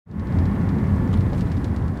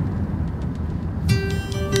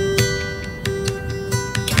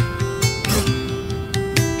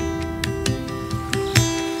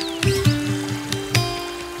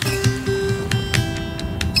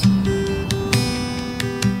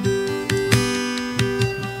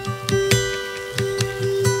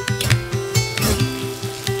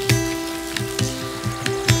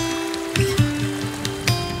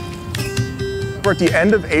We're at the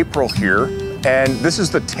end of April here, and this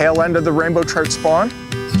is the tail end of the rainbow trout spawn.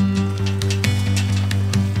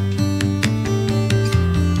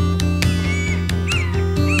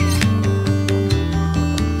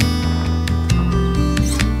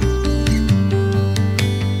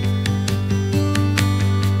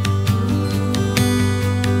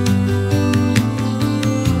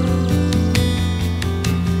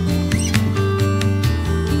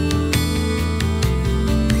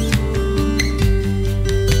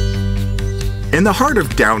 In the heart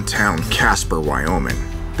of downtown Casper, Wyoming,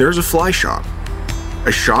 there's a fly shop.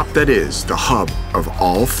 A shop that is the hub of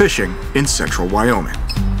all fishing in central Wyoming.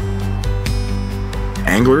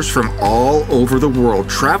 Anglers from all over the world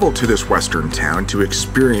travel to this western town to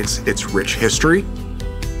experience its rich history,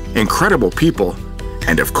 incredible people,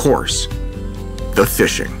 and of course, the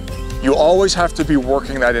fishing. You always have to be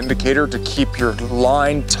working that indicator to keep your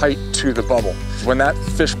line tight to the bubble. When that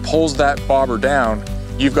fish pulls that bobber down,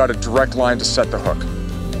 you've got a direct line to set the hook.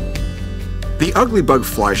 The Ugly Bug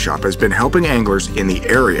Fly Shop has been helping anglers in the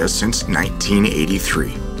area since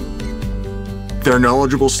 1983. Their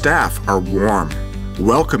knowledgeable staff are warm,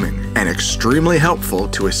 welcoming, and extremely helpful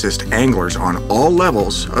to assist anglers on all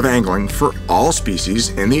levels of angling for all species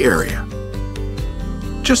in the area.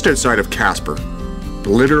 Just outside of Casper,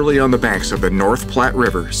 literally on the banks of the North Platte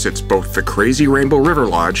River, sits both the Crazy Rainbow River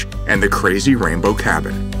Lodge and the Crazy Rainbow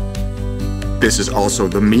Cabin. This is also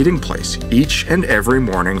the meeting place each and every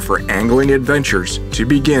morning for angling adventures to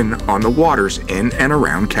begin on the waters in and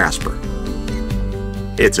around Casper.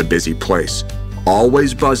 It's a busy place,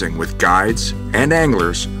 always buzzing with guides and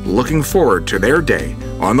anglers looking forward to their day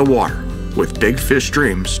on the water with big fish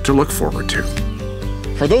dreams to look forward to.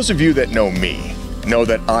 For those of you that know me, know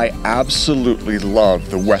that I absolutely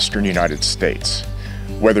love the Western United States.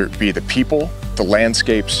 Whether it be the people, the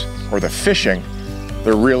landscapes, or the fishing,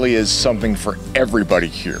 there really is something for everybody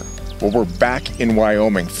here. Well, we're back in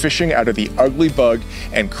Wyoming, fishing out of the Ugly Bug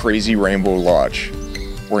and Crazy Rainbow Lodge.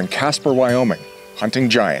 We're in Casper, Wyoming, hunting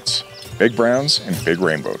giants, big browns and big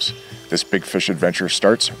rainbows. This big fish adventure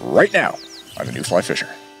starts right now on the New Fly Fisher.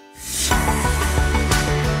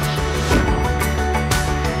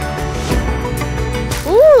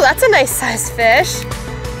 Ooh, that's a nice sized fish.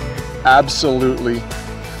 Absolutely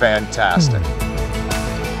fantastic.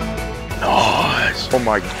 Nice. Oh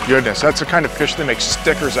my goodness, that's the kind of fish they make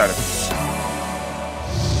stickers out of.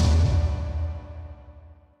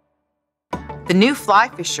 The New Fly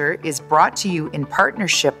Fisher is brought to you in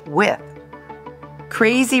partnership with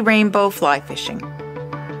Crazy Rainbow Fly Fishing.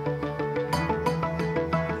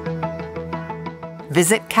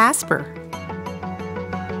 Visit Casper.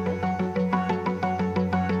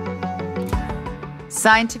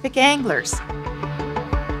 Scientific Anglers.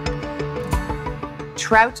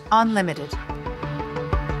 Trout Unlimited.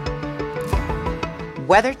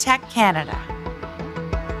 WeatherTech Canada.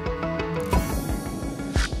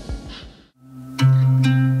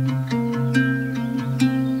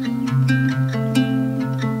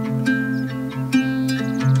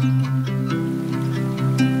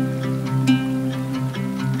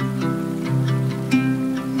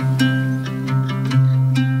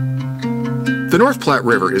 The North Platte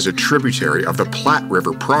River is a tributary of the Platte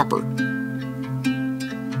River proper,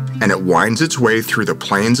 and it winds its way through the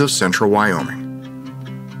plains of central Wyoming.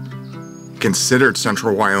 Considered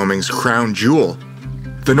central Wyoming's crown jewel,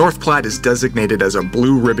 the North Platte is designated as a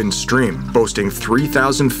blue ribbon stream, boasting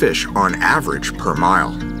 3,000 fish on average per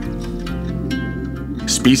mile.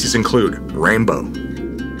 Species include rainbow,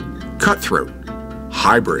 cutthroat,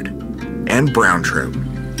 hybrid, and brown trout.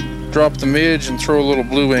 Drop the midge and throw a little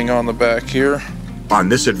blue wing on the back here. On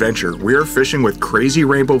this adventure, we are fishing with Crazy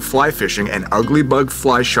Rainbow Fly Fishing and Ugly Bug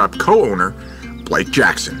Fly Shop co-owner, Blake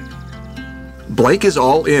Jackson. Blake is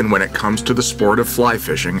all in when it comes to the sport of fly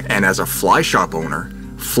fishing, and as a fly shop owner,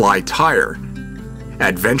 fly tyer,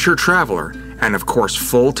 adventure traveler, and of course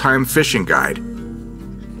full-time fishing guide,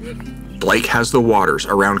 Blake has the waters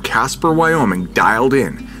around Casper, Wyoming dialed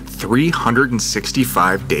in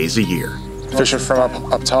 365 days a year. Fish it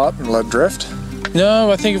from up top and let drift?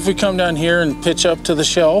 No, I think if we come down here and pitch up to the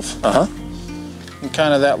shelf, and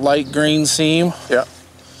kind of that light green seam, yeah,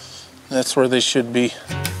 that's where they should be.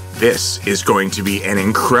 This is going to be an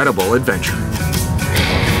incredible adventure.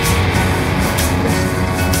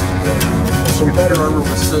 So we thought our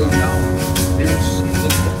was so down.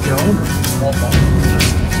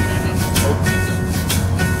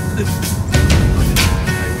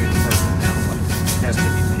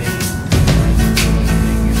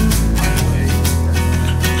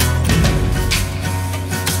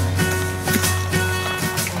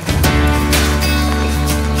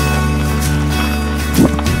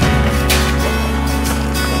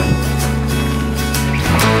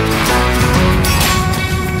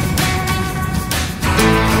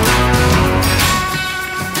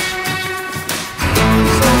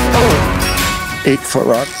 8-foot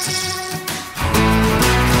rod.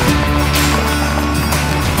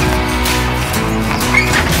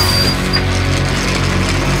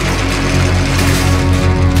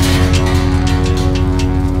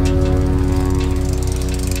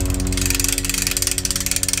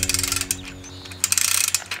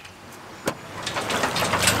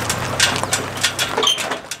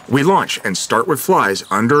 We launch and start with flies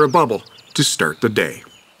under a bubble to start the day.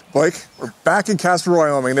 Blake, we're back in Casper,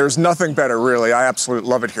 Wyoming. There's nothing better, really. I absolutely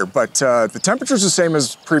love it here. But the temperature's the same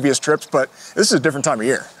as previous trips, but this is a different time of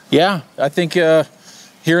year. Yeah, I think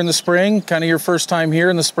here in the spring, kind of your first time here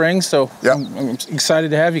in the spring, so yeah. I'm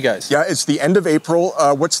excited to have you guys. Yeah, it's the end of April.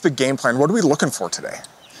 What's the game plan? What are we looking for today?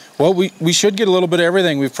 Well, we should get a little bit of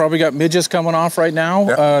everything. We've probably got midges coming off right now.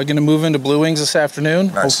 Yeah. Going to move into blue wings this afternoon.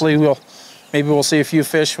 Nice. Hopefully maybe we'll see a few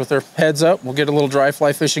fish with their heads up. We'll get a little dry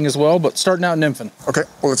fly fishing as well, but starting out nymphing. Okay,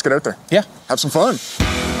 well, let's get out there. Yeah. Have some fun.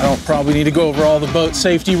 I don't probably need to go over all the boat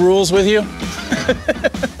safety rules with you.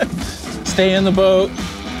 Stay in the boat.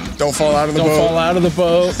 Don't fall out of the boat. Don't fall out of the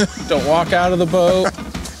boat. Don't walk out of the boat.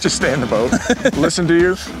 Just stay in the boat. Listen to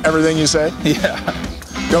you, everything you say. Yeah.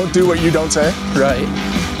 Don't do what you don't say. Right.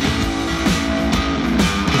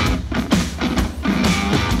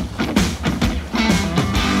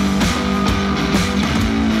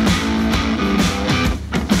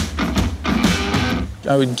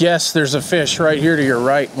 I would guess there's a fish right here to your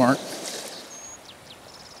right, Mark.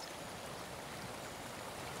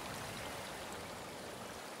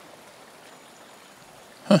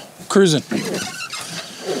 Huh, cruising.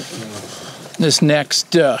 This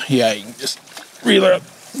next, yeah, you can just reel it up.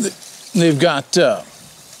 They've got,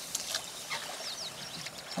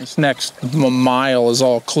 this next mile is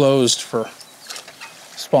all closed for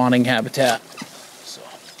spawning habitat. So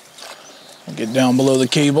I'll get down below the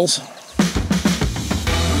cables.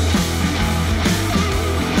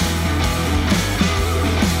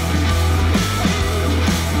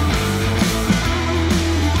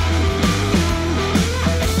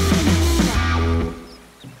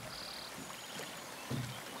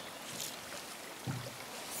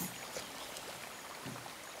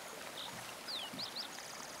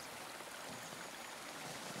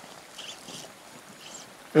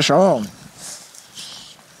 Fish on.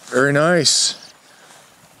 Very nice.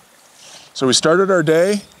 So we started our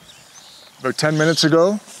day about 10 minutes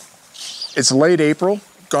ago. It's late April.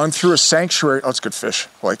 Gone through a sanctuary. Oh, it's good fish.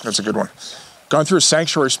 Like, that's a good one. Gone through a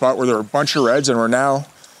sanctuary spot where there are a bunch of reds, and we're now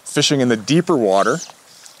fishing in the deeper water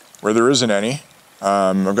where there isn't any.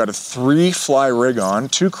 I've got a 3-fly rig on,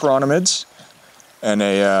 2 chironomids, and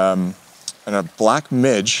a black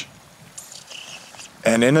midge.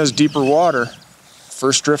 And in this deeper water,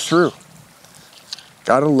 first drift through.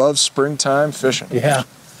 Gotta love springtime fishing. Yeah,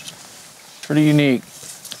 pretty unique.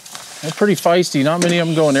 They're pretty feisty. Not many of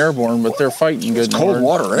them going airborne, but they're fighting good. It's cold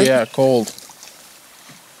water, right? Yeah, cold.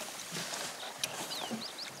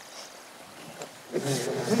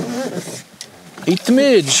 Ate the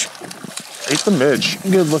midge. Ate the midge.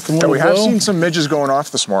 Good looking Yeah, little we have bow. seen some midges going off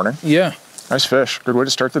this morning. Yeah. Nice fish. Good way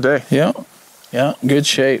to start the day. Yeah. Yeah, good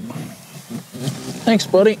shape. Thanks,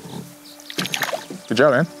 buddy. Good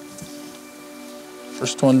job, man.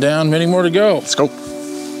 First one down, many more to go. Let's go.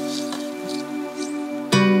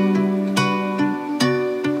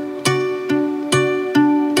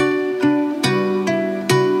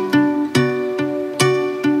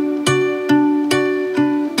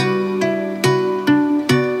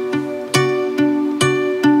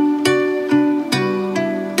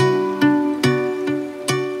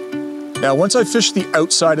 Now, once I fish the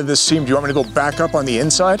outside of this seam, do you want me to go back up on the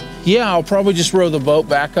inside? Yeah, I'll probably just row the boat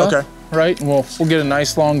back up. Okay. Right, and we'll get a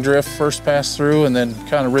nice long drift first pass through and then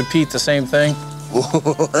kind of repeat the same thing.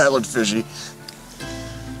 Whoa, that looked fishy.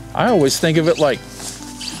 I always think of it like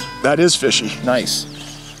That is fishy. nice,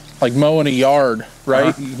 like mowing a yard,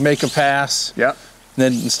 right? You make a pass, Yeah.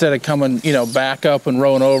 then instead of coming, back up and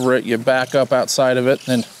rowing over it, you back up outside of it,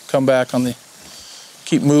 and then come back on the,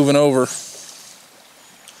 keep moving over.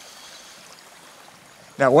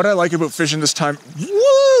 Now, what I like about fishing this time,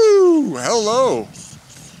 woo, hello.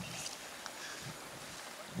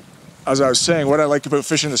 As I was saying, what I like about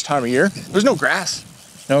fishing this time of year, there's no grass.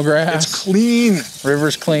 No grass. It's clean.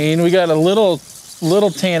 River's clean. We got a little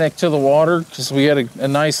tannic to the water because we had a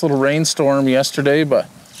nice little rainstorm yesterday, but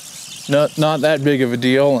not that big of a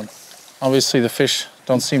deal. And obviously the fish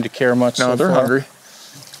don't seem to care much. No, so they're far. hungry.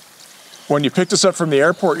 When you picked us up from the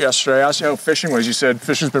airport yesterday, I asked you how fishing was. You said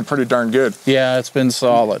fishing's been pretty darn good. Yeah, it's been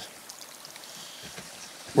solid.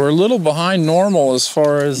 We're a little behind normal as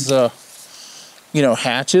far as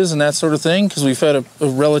hatches and that sort of thing, because we've had a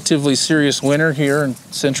relatively serious winter here in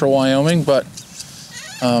central Wyoming, but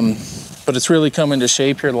but it's really come into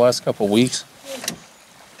shape here the last couple of weeks.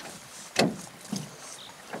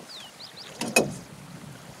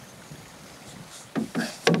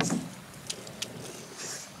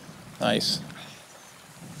 Nice.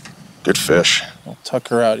 Good fish. We'll tuck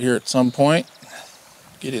her out here at some point.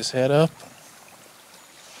 Get his head up.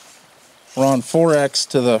 We're on 4X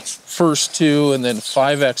to the first two and then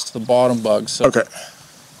 5X to the bottom bug. So. Okay.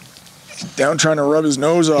 He's down trying to rub his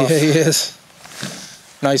nose off. Yeah, he is.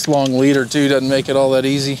 Nice long leader too, doesn't make it all that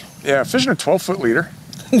easy. Yeah, fishing a 12-foot leader.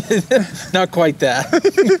 Not quite that.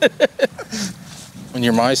 When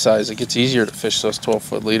you're my size, it gets easier to fish those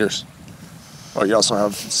 12-foot leaders. Well, you also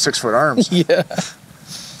have 6-foot arms. Yeah.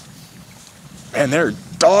 Man, they're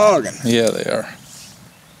dogging. Yeah, they are.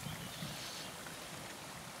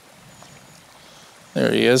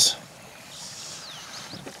 There he is.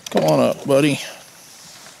 Come on up, buddy.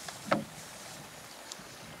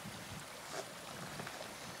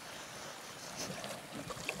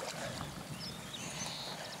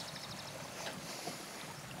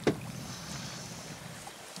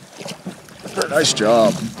 Very nice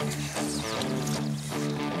job.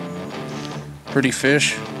 Pretty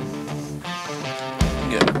fish.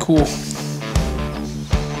 Yeah, cool.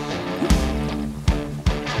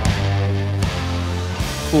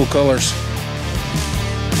 Cool colors.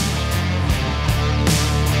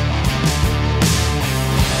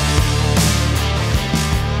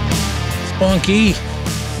 Spunky.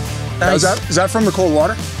 Nice. Is that from the cold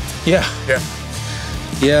water? Yeah. Yeah.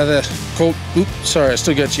 Yeah, the cold, oops, sorry, I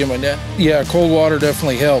still got you in my net. Yeah, cold water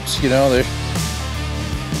definitely helps, you know, they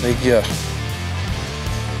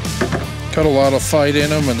cut a lot of fight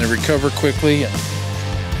in them and they recover quickly, and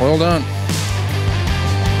well done.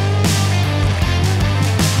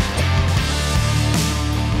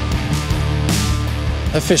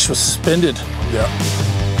 That fish was suspended. Yeah.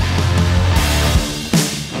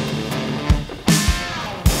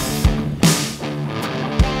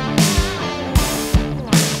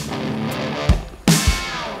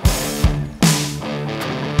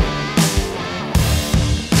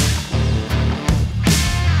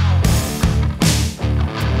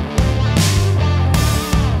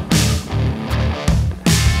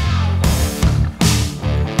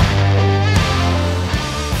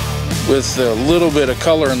 With a little bit of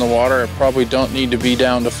color in the water, I probably don't need to be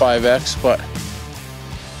down to 5X, but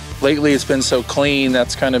lately it's been so clean,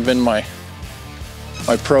 that's kind of been my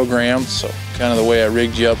program, so kind of the way I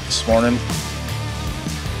rigged you up this morning.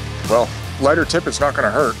 Well, lighter tip, it's not going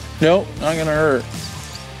to hurt. Nope, not going to hurt.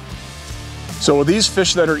 So will these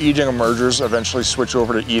fish that are eating emergers eventually switch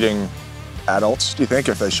over to eating adults, do you think,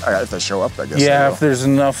 if they show up, I guess? Yeah, if there's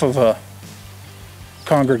enough of a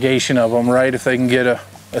congregation of them, right? If they can get a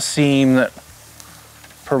seam that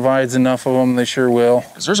provides enough of them, they sure will.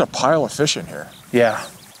 Because there's a pile of fish in here. Yeah.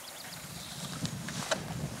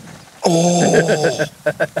 Oh!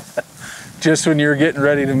 Just when you're getting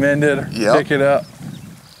ready to mend it or pick it up.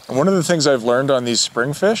 And one of the things I've learned on these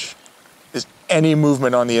spring fish is any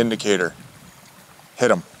movement on the indicator, hit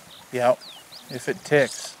them. Yep, if it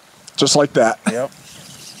ticks. Just like that. Yep.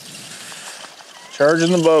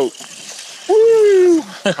 Charging the boat. Woo!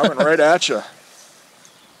 Coming right at you.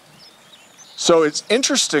 So it's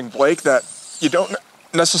interesting, Blake, that you don't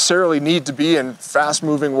necessarily need to be in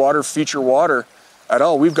fast-moving water, feature water at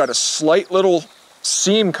all. We've got a slight little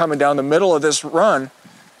seam coming down the middle of this run,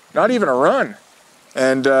 not even a run,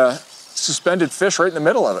 and suspended fish right in the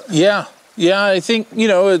middle of it. Yeah, yeah, I think, you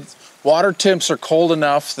know, water temps are cold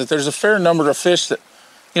enough that there's a fair number of fish that,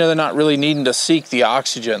 you know, they're not really needing to seek the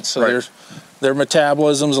oxygen. So their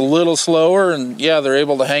metabolism's a little slower, and yeah, they're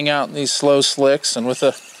able to hang out in these slow slicks, and with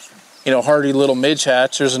a, you know, hardy little midge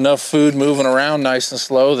hatch, there's enough food moving around nice and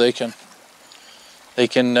slow, they can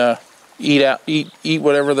eat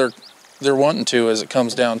whatever they're wanting to as it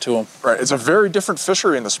comes down to them. Right, it's a very different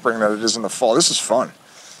fishery in the spring than it is in the fall. This is fun.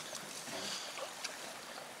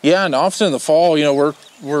 Yeah, and often in the fall, you know,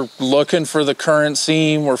 we're looking for the current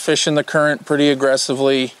seam, we're fishing the current pretty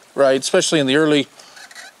aggressively, right? Especially in the early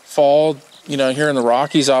fall, you know, here in the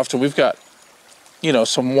Rockies, often we've got, you know,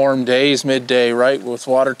 some warm days midday, right, with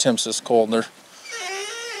water temps this cold, and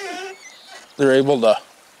they're able to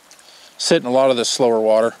sit in a lot of this slower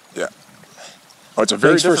water. Yeah. Oh, it's a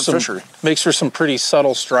very different fishery. Makes for some pretty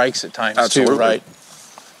subtle strikes at times. Absolutely. Too, right?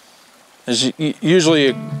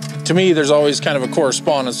 Usually, to me, there's always kind of a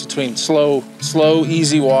correspondence between slow,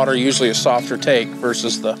 easy water, usually a softer take,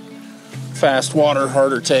 versus the fast water,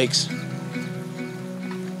 harder takes.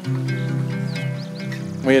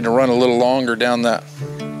 We had to run a little longer down that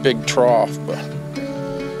big trough, but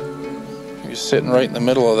he was sitting right in the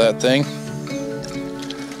middle of that thing.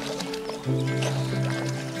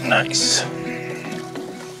 Nice.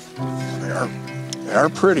 They are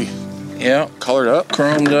pretty. Yeah. Colored up.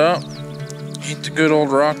 Chromed up. Eat the good old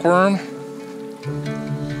rockworm.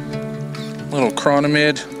 Little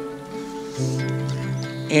chronomid.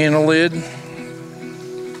 Annelid.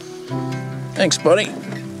 Thanks, buddy.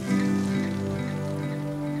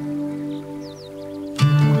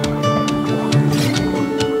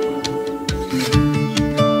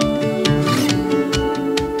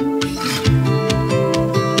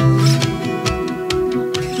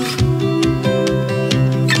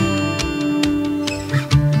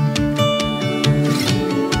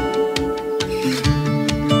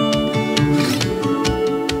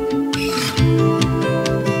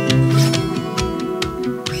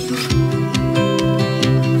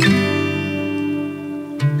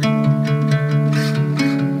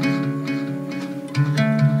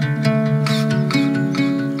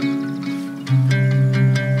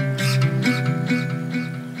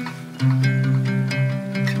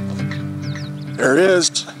 There it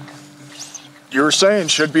is. You were saying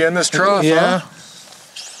should be in this trough, yeah. Huh?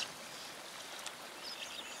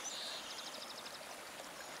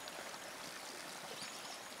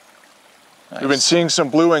 Nice. We've been seeing some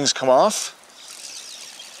blue wings come off.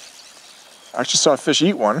 I actually saw a fish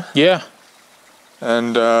eat one. Yeah.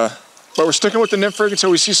 And, but we're sticking with the nymph rig until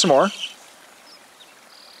we see some more.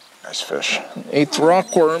 Nice fish. Ate the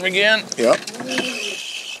rockworm again. Yep.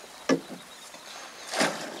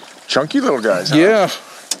 Chunky little guys, huh? Yeah.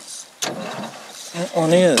 That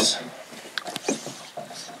one is.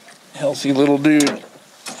 Healthy little dude.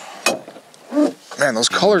 Man, those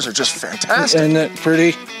colors are just fantastic. Isn't that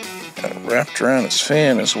pretty? Got it wrapped around his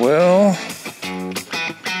fin as well.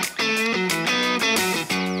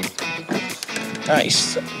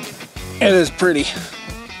 Nice. It is pretty.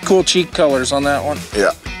 Cool cheek colors on that one.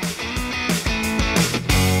 Yeah.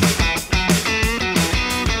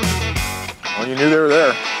 Well, you knew they were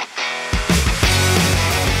there.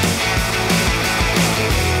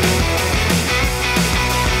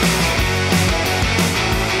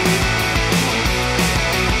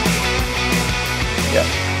 Yeah,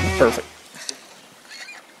 perfect.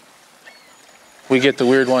 We get the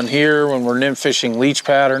weird one here when we're nymph fishing leech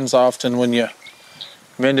patterns. Often when you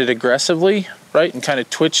mend it aggressively, right, and kind of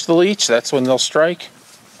twitch the leech, that's when they'll strike.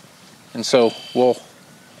 And so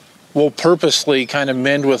we'll purposely kind of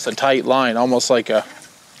mend with a tight line, almost like a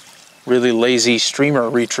really lazy streamer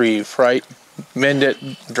retrieve, right? Mend it,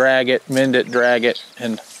 drag it, mend it, drag it,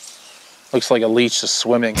 and looks like a leech is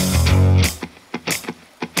swimming.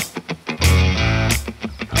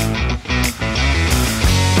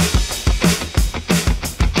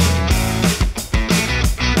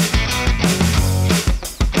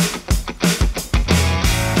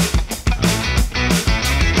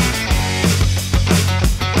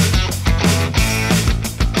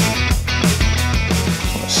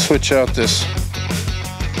 Switch out this,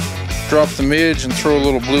 drop the midge and throw a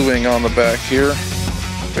little blue wing on the back here.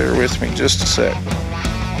 Bear with me just a sec.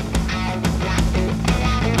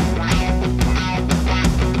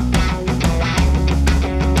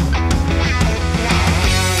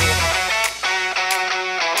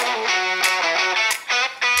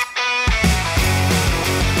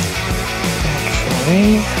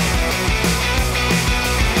 Okay.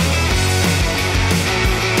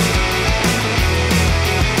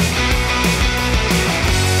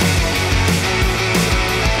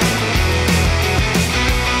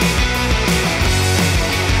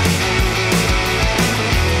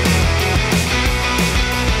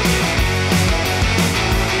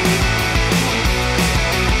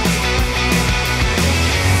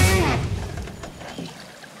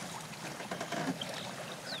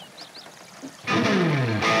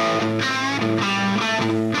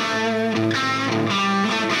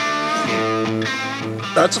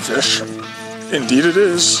 That's a fish. Indeed it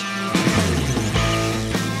is.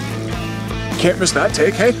 Can't miss that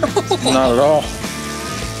take, hey? Not at all.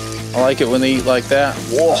 I like it when they eat like that.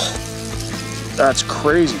 Whoa, that's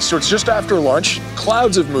crazy. So it's just after lunch,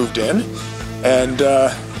 clouds have moved in, and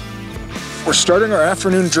we're starting our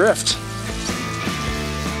afternoon drift.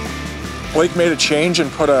 Blake made a change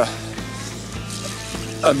and put a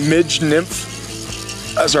midge nymph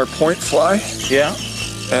as our point fly. Yeah.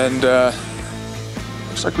 And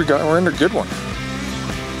looks like we're in a good one.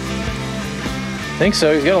 I think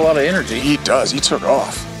so. He's got a lot of energy. He does. He took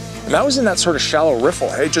off. And that was in that sort of shallow riffle,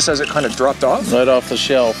 hey? Just as it kind of dropped off? Right off the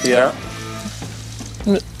shelf, yeah.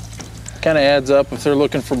 Kind of adds up. If they're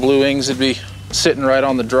looking for blue wings, it'd be sitting right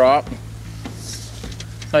on the drop.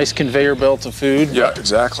 Nice conveyor belt of food. Yeah,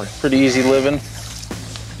 exactly. Pretty easy living.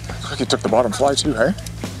 Looks like he took the bottom fly too, hey?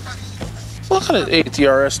 Well, I ate the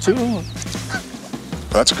RS too.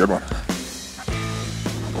 That's a good one.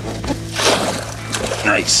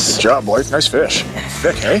 Nice. Good job, Blake. Nice fish.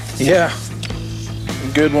 Thick, hey? Yeah,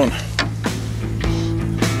 good one.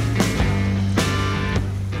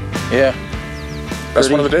 Yeah.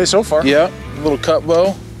 Best one of the day so far. Yeah, little cut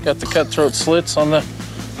bow. Got the cutthroat slits on the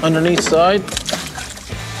underneath side.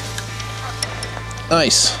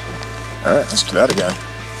 Nice. All right, let's do that again.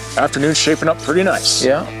 Afternoon's shaping up pretty nice.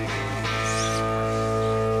 Yeah.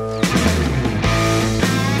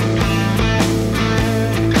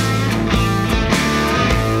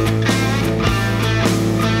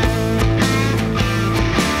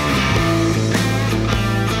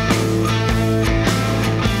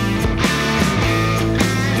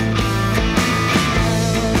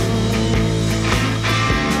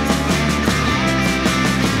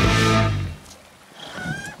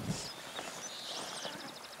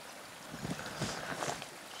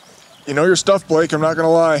 You know your stuff, Blake, I'm not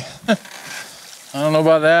gonna lie. I don't know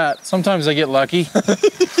about that. Sometimes I get lucky.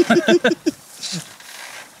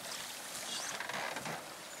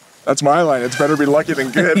 That's my line. It's better be lucky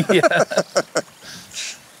than good. Yeah.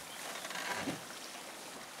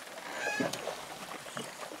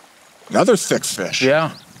 Another thick fish.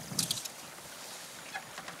 Yeah.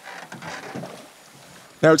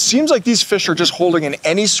 Now, it seems like these fish are just holding in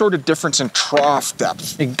any sort of difference in trough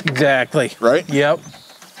depth. Exactly. Right? Yep.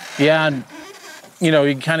 Yeah, and you know,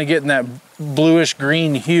 you kind of getting that bluish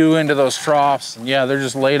green hue into those troughs. And yeah, they're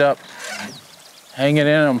just laid up, hanging in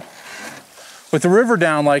them. With the river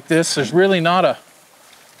down like this, there's really not a,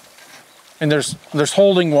 and there's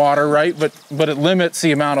holding water, right? But it limits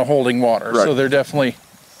the amount of holding water. Right. So they're definitely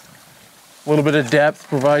a little bit of depth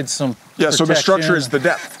provides some Yeah, so the protection. structure is the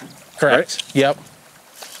depth. Correct. Right? Yep.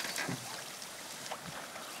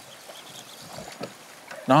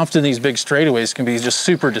 And often these big straightaways can be just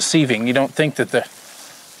super deceiving. You don't think that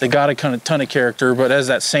they got a kind of ton of character, but as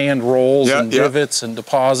that sand rolls and divots and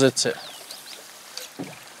deposits, it.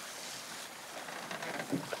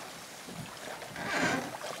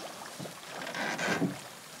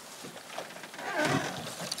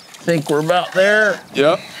 I think we're about there.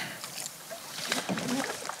 Yep.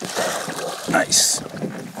 Nice.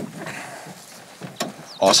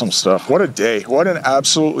 Awesome stuff. What a day. What an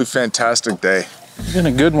absolutely fantastic day. Been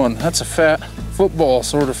a good one. That's a fat football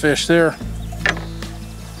sort of fish there.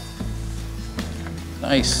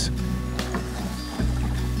 Nice.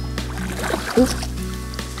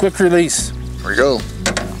 Quick release. Here we go.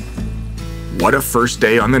 What a first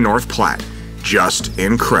day on the North Platte. Just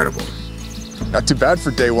incredible. Not too bad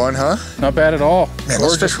for day one, huh? Not bad at all. Man,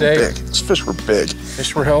 those Gorgeous fish were day. big. Those fish were big.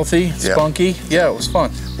 Fish were healthy, spunky. Yeah, it was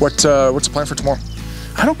fun. What's the plan for tomorrow?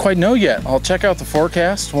 I don't quite know yet. I'll check out the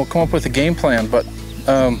forecast. We'll come up with a game plan, but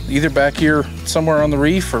either back here somewhere on the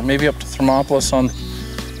reef or maybe up to Thermopolis on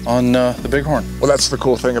the Bighorn. Well, that's the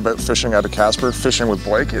cool thing about fishing out of Casper, fishing with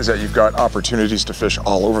Blake, is that you've got opportunities to fish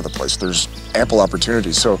all over the place. There's ample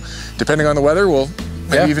opportunities. So depending on the weather, we'll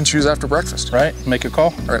maybe even choose after breakfast. Right, make a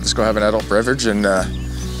call. All right, let's go have an adult beverage and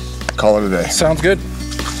call it a day. Sounds good.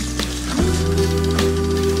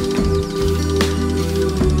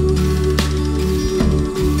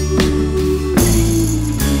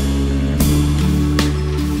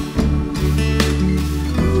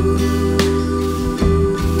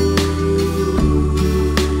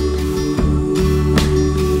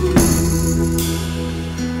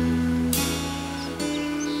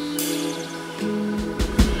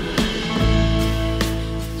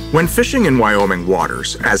 When fishing in Wyoming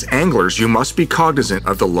waters, as anglers, you must be cognizant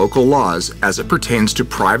of the local laws as it pertains to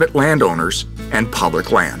private landowners and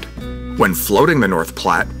public land. When floating the North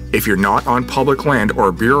Platte, if you're not on public land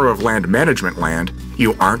or Bureau of Land Management land,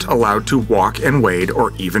 you aren't allowed to walk and wade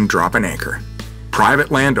or even drop an anchor.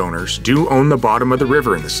 Private landowners do own the bottom of the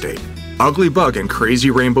river in the state. Ugly bug and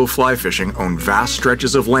crazy rainbow fly fishing own vast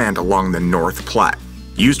stretches of land along the North Platte,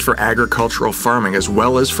 used for agricultural farming as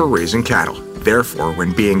well as for raising cattle. Therefore,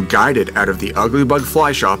 when being guided out of the Ugly Bug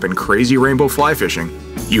Fly Shop and crazy rainbow fly fishing,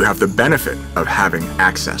 you have the benefit of having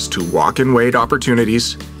access to walk and wade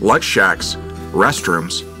opportunities, lunch shacks,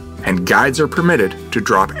 restrooms, and guides are permitted to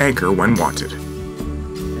drop anchor when wanted.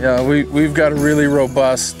 Yeah, we've got a really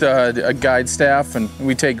robust guide staff, and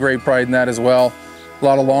we take great pride in that as well. A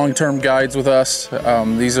lot of long-term guides with us.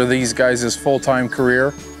 These are these guys' full-time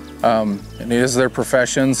career, and it is their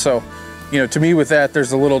profession. So, you know, to me with that,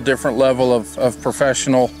 there's a little different level of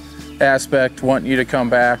professional aspect, wanting you to come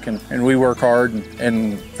back, and we work hard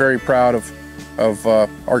and very proud of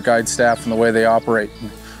our guide staff and the way they operate.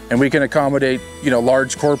 And we can accommodate, you know,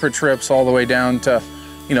 large corporate trips all the way down to,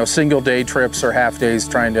 you know, single day trips or half days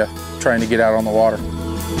trying to get out on the water.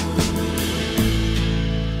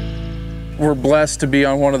 we're blessed to be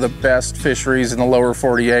on one of the best fisheries in the lower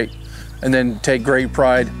 48, and then take great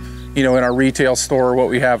pride, you know, in our retail store, what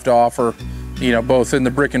we have to offer, you know, both in the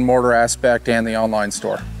brick and mortar aspect and the online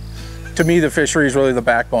store. To me, the fishery is really the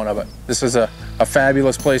backbone of it. This is a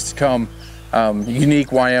fabulous place to come,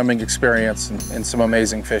 unique Wyoming experience and some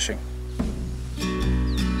amazing fishing.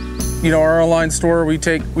 You know, our online store, we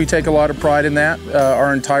take a lot of pride in that.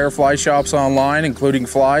 Our entire fly shop's online, including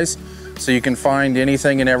flies, so you can find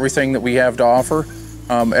anything and everything that we have to offer.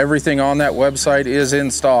 Everything on that website is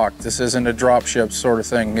in stock. This isn't a drop ship sort of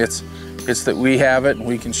thing. It's that we have it and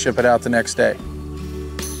we can ship it out the next day.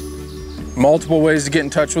 Multiple ways to get in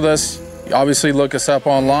touch with us. Obviously, look us up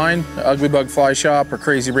online, Ugly Bug Fly Shop or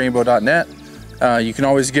crazyrainbow.net. You can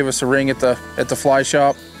always give us a ring at the fly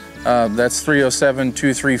shop. That's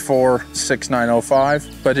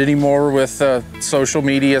 307-234-6905. But anymore with social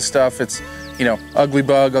media stuff, it's, you know, Ugly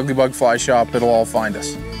Bug Fly Shop, it'll all find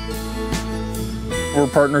us. We're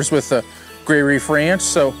partners with the Gray Reef Ranch,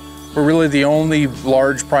 so we're really the only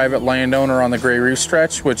large private landowner on the Gray Reef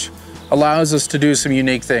stretch, which allows us to do some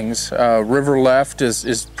unique things. River left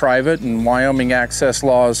is private, and Wyoming access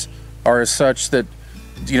laws are as such that,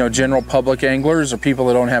 you know, general public anglers or people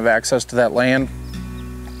that don't have access to that land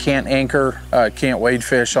can't anchor, can't wade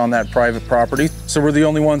fish on that private property. So we're the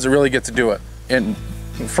only ones that really get to do it. And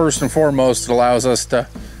first and foremost, it allows us to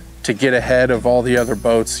get ahead of all the other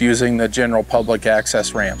boats using the general public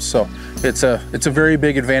access ramps. So it's a very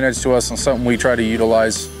big advantage to us and something we try to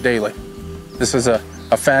utilize daily. This is a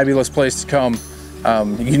fabulous place to come,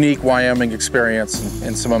 unique Wyoming experience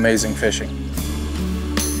and some amazing fishing.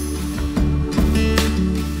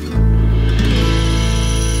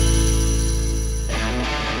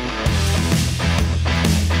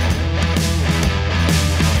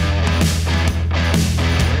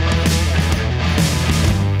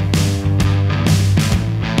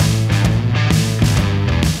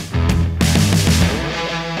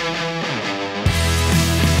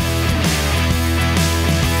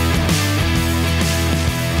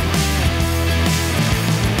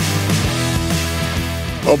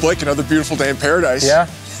 Well, Blake, another beautiful day in paradise. Yeah.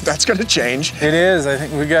 That's going to change. It is. I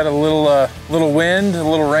think we got a little wind, a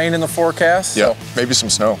little rain in the forecast. Yeah, so maybe some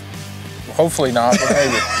snow. Hopefully not, but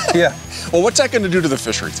maybe. Yeah. Well, what's that going to do to the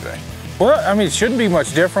fishery today? Well, I mean, it shouldn't be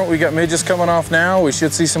much different. We got midges coming off now. We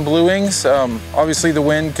should see some blue wings. Obviously, the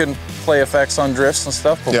wind can play effects on drifts and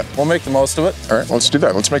stuff, but we'll make the most of it. All right, let's do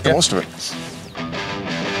that. Let's make the most of it.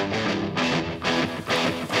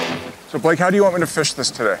 So, Blake, how do you want me to fish this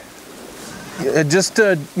today? Just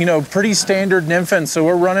you know, pretty standard nymphing. So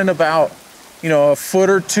we're running about, you know, a foot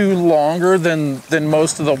or two longer than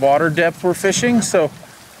most of the water depth we're fishing. So,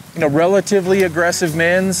 you know, relatively aggressive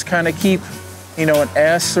mins kind of keep, you know, an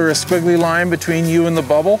S or a squiggly line between you and the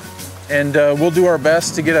bubble. And we'll do our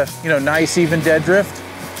best to get a, you know, nice even dead drift.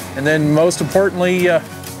 And then most importantly,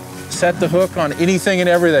 set the hook on anything and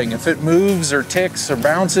everything. If it moves or ticks or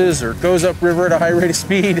bounces or goes upriver at a high rate of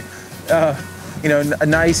speed, you know, a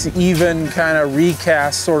nice, even kind of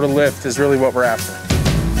recast sort of lift is really what we're after.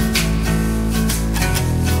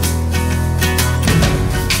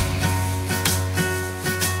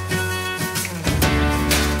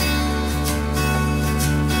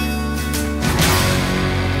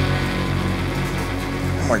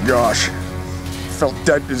 Oh my gosh. Felt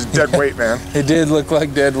dead, it was dead weight, man. It did look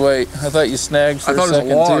like dead weight. I thought you snagged for a second it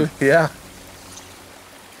was a log. too. Yeah.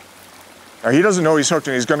 Now, he doesn't know he's hooked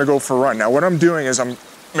and he's gonna go for a run. Now, what I'm doing is I'm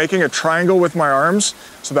making a triangle with my arms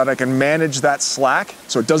so that I can manage that slack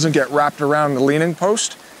so it doesn't get wrapped around the leaning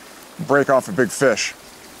post and break off a big fish.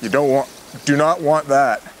 You do not want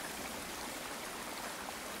that.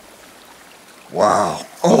 Wow.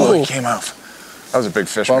 Oh, it came out. That was a big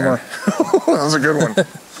fish, Bummer. man. That was a good one.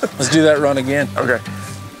 Let's do that run again. Okay.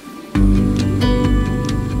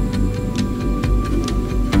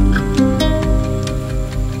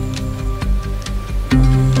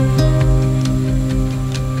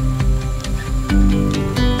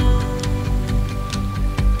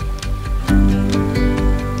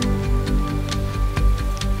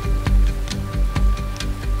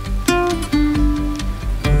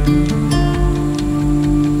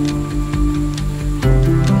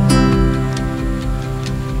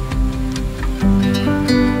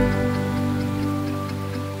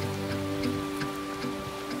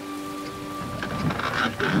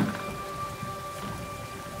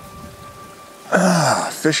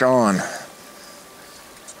 Fish on.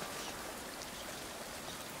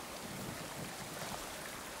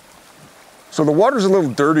 So the water's a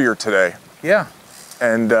little dirtier today. Yeah.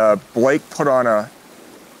 And Blake put on a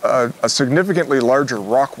significantly larger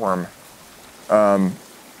rockworm.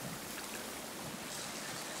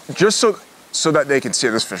 Just so so that they can see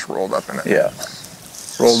this fish rolled up in it. Yeah.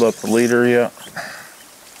 Rolled up the leader, yeah.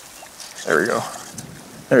 There we go.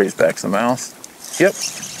 There he's back to the mouth. Yep.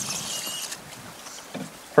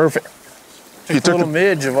 Perfect. Took a little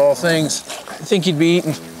midge of all things. I think he'd be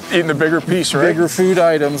eating the bigger piece, right? Bigger food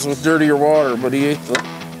items with dirtier water, but he ate the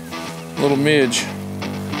little midge.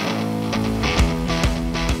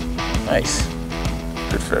 Nice.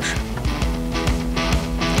 Good fish.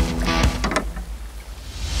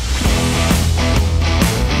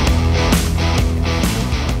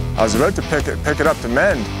 I was about to pick it up to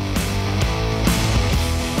mend,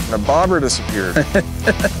 and a bobber disappeared.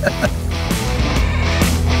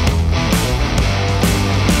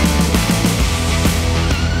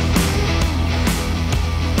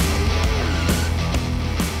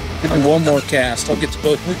 Give me one more cast. I'll get the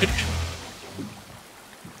boat moving.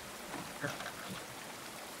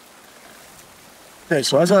 Okay,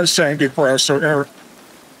 so as I was saying before, I was so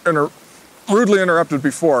rudely interrupted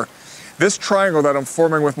before, this triangle that I'm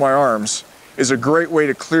forming with my arms is a great way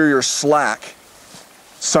to clear your slack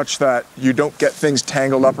such that you don't get things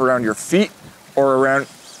tangled up around your feet or around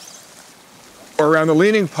the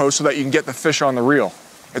leaning post so that you can get the fish on the reel.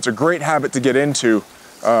 It's a great habit to get into,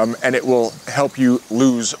 and it will help you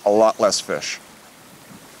lose a lot less fish.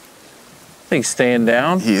 I think staying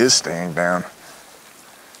down. He is staying down.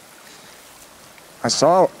 I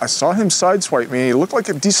saw him sideswipe me. He looked like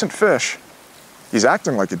a decent fish. He's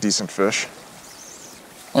acting like a decent fish.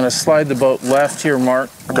 I'm gonna slide the boat left here, Mark.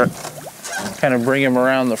 Okay. Kind of bring him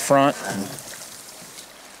around the front.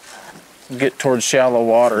 Get towards shallow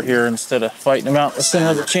water here instead of fighting him out in the center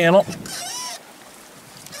of the channel.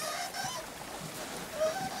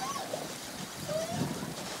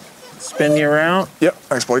 Spin you around. Yep,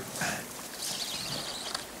 thanks, Blake.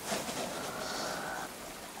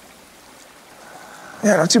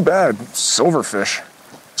 Yeah, not too bad. Silverfish.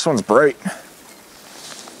 This one's bright.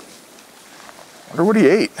 Wonder what he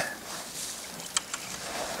ate.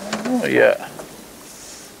 Oh, yeah.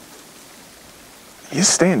 He's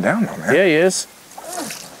staying down though, man. Yeah, he is.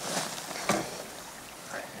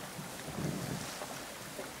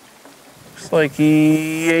 Looks like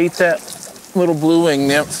he ate that little blue wing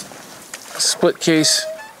nymph. Split case.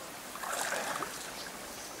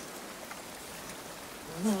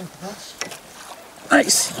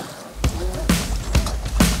 Nice.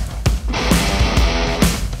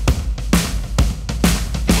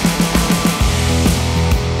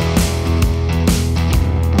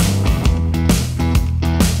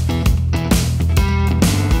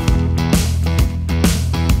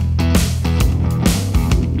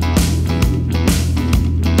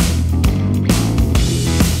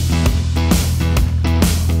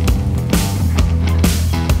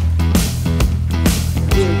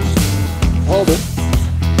 Hold it.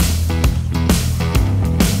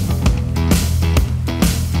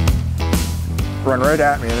 Run right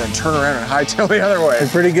at me and then turn around and hightail the other way. You're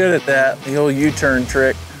pretty good at that, the old U-turn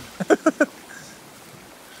trick.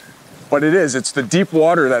 But it's the deep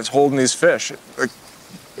water that's holding these fish.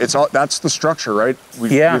 That's the structure, right? We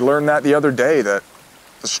learned that the other day, that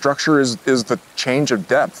the structure is the change of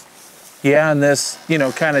depth. Yeah, and this,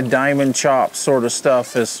 kind of diamond chop sort of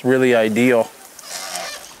stuff is really ideal.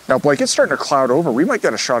 Now, Blake, it's starting to cloud over. We might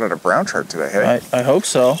get a shot at a brown trout today, hey? I hope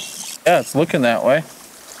so. Yeah, it's looking that way.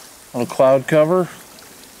 Little cloud cover.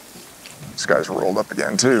 This guy's rolled up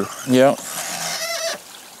again, too. Yep.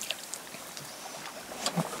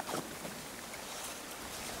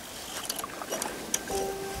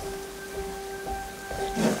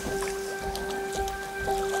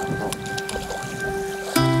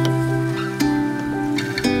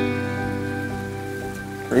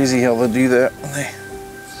 Crazy how they do that when they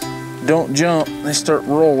don't jump, they start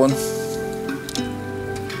rolling.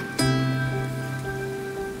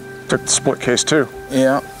 Took the split case too.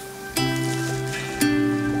 Yeah.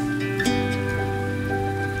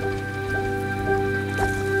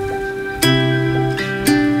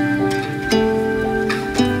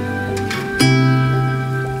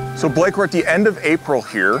 So Blake, we're at the end of April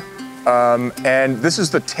here, and this is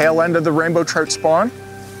the tail end of the rainbow trout spawn.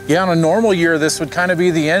 Yeah, on a normal year, this would kind of be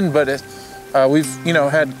the end, but we've,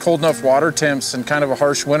 had cold enough water temps and kind of a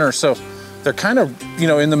harsh winter, so they're kind of,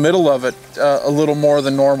 in the middle of it a little more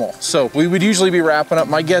than normal. So we would usually be wrapping up.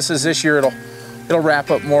 My guess is this year it'll wrap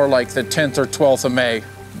up more like the 10th or 12th of May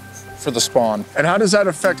for the spawn. And how does that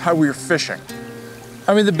affect how we're fishing?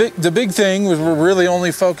 I mean, the big thing was we're really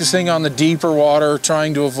only focusing on the deeper water,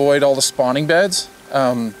 trying to avoid all the spawning beds.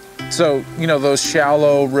 So, those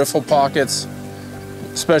shallow riffle pockets,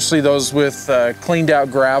 especially those with cleaned out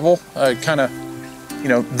gravel, kind of you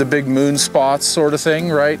know, the big moon spots sort of thing,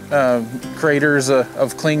 right? Craters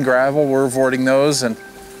of clean gravel, we're avoiding those and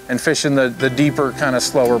fishing the deeper, kind of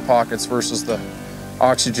slower pockets versus the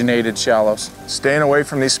oxygenated shallows. Staying away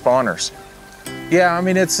from these spawners. Yeah, I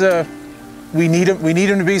mean, it's we need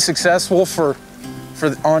them to be successful for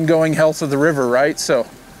the ongoing health of the river, right? So,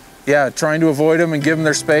 yeah, trying to avoid them and give them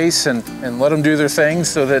their space and let them do their thing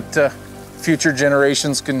so that future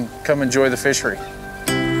generations can come enjoy the fishery.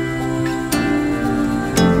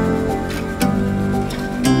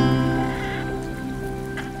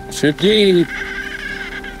 Deep.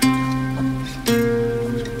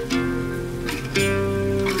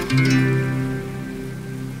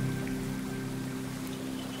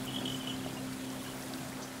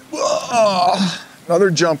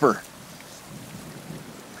 Another jumper.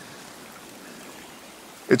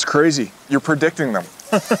 It's crazy. You're predicting them.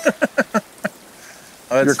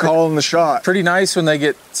 You're calling the shot. Pretty nice when they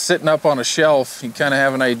get sitting up on a shelf. You kind of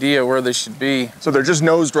have an idea where they should be. So they're just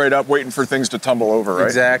nosed right up, waiting for things to tumble over, right?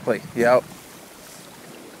 Exactly. Yep.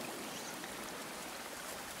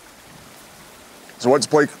 So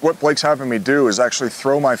what Blake's having me do is actually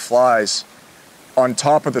throw my flies on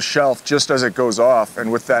top of the shelf just as it goes off,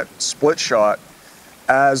 and with that split shot,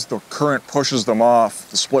 as the current pushes them off,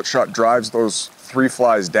 the split shot drives those 3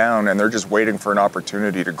 flies down, and they're just waiting for an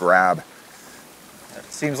opportunity to grab. It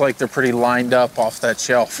seems like they're pretty lined up off that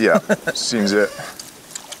shelf. Yeah, seems it.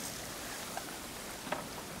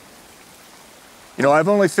 You know, I've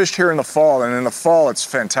only fished here in the fall, and in the fall it's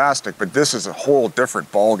fantastic, but this is a whole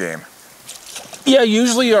different ball game. Yeah,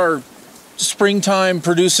 usually our springtime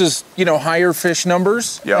produces, you know, higher fish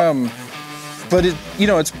numbers. Yeah. But it, you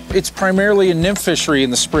know, it's primarily a nymph fishery in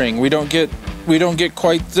the spring. We don't get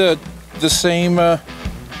quite the same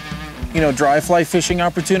you know, dry fly fishing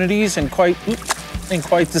opportunities and quite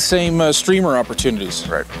the same streamer opportunities.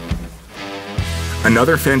 Right.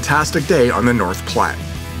 Another fantastic day on the North Platte.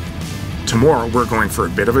 Tomorrow we're going for a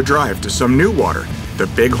bit of a drive to some new water, the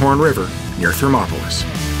Bighorn River near Thermopolis.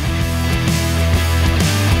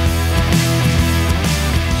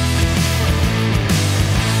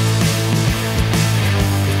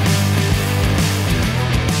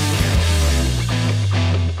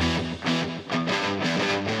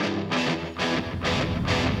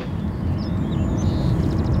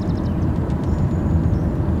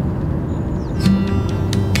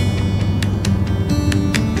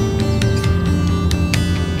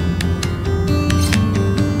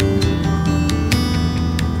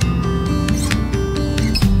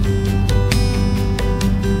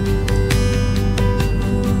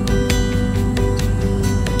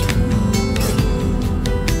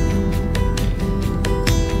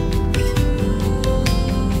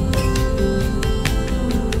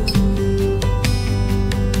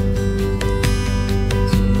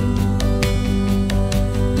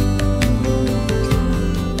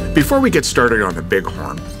 Before we get started on the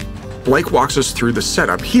Bighorn, Blake walks us through the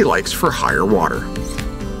setup he likes for higher water.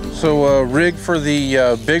 So a rig for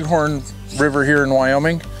the Bighorn River here in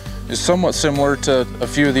Wyoming is somewhat similar to a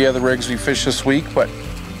few of the other rigs we fished this week, but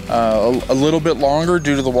a little bit longer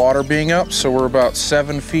due to the water being up. So we're about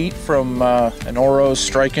 7 feet from an Oro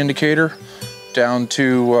strike indicator down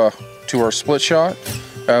to our split shot.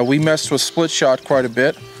 We messed with split shot quite a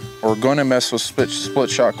bit, or going to mess with split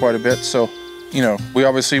shot quite a bit. So, you know, we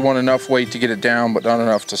obviously want enough weight to get it down, but not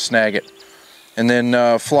enough to snag it. And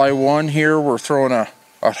then fly 1 here, we're throwing a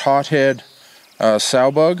hothead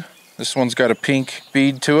sow bug. This one's got a pink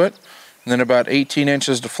bead to it. And then about 18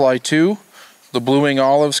 inches to fly 2. The blue wing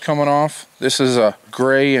olives coming off. This is a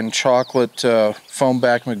gray and chocolate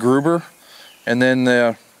foamback McGruber. And then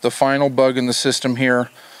the final bug in the system here,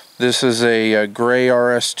 this is a gray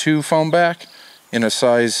RS2 foamback in a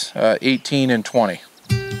size 18 and 20.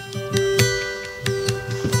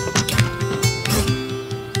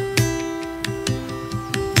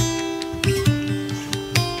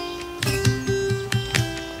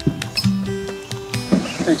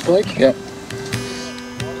 Thanks, Blake. Yep.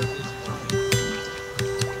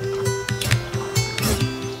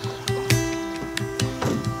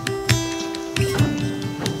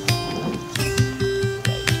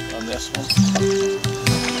 On this one.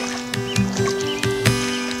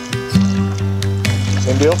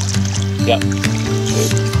 Same deal? Yep.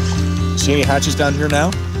 See any hatches down here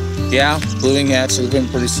now? Yeah, blue wing hatch has been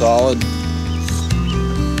pretty solid.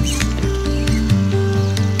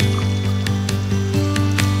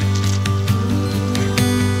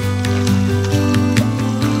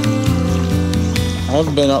 I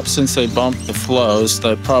haven't been up since they bumped the flows.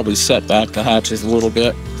 They probably set back the hatches a little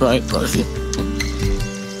bit, right?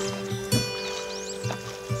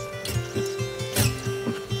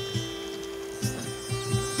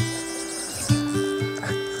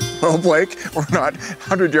 Well, Blake, we're not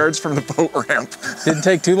 100 yards from the boat ramp. Didn't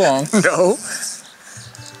take too long. No.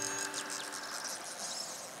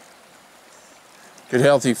 Good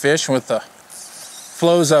healthy fish. With the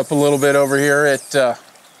flows up a little bit over here, it's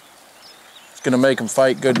gonna make them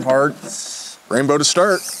fight good and hard. Rainbow to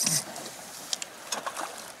start.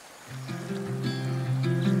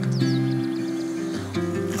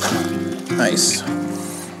 Nice.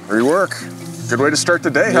 Free work. Good way to start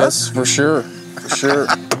the day, huh? Yes, for sure. For sure.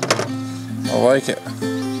 I like it.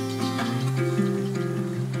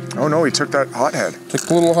 Oh no, he took that hothead. Took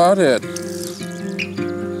a little hothead.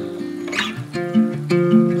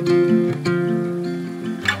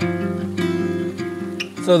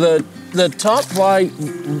 So the top fly,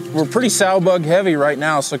 we're pretty sow bug heavy right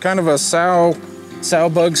now. So kind of a sow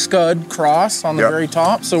bug scud cross on the very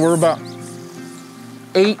top. So we're about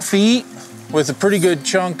 8 feet with a pretty good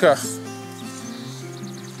chunk of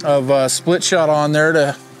split shot on there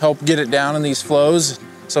to help get it down in these flows.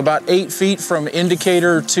 So about 8 feet from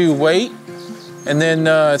indicator to weight, and then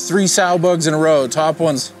 3 sow bugs in a row. Top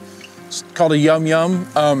one's called a yum yum,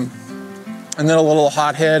 and then a little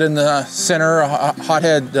hothead in the center, a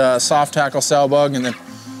hothead soft tackle sow bug, and then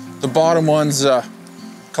the bottom one's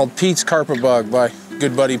called Pete's carpet bug by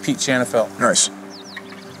good buddy Pete Shanafelt. Nice.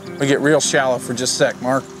 We get real shallow for just a sec,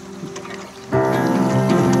 Mark.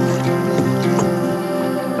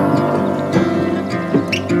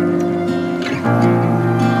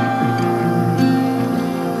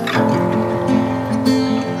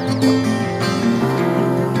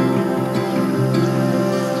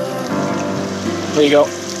 There you go.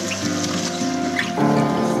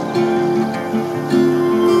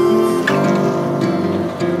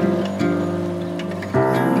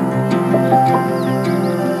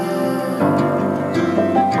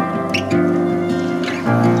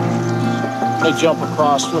 I'm gonna jump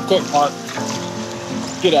across real quick, Mark.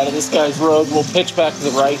 Get out of this guy's road. We'll pitch back to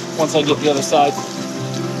the right once I get the other side.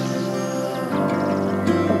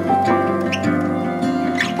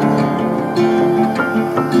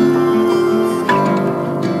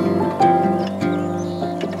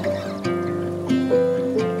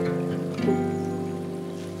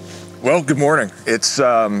 Well, good morning. It's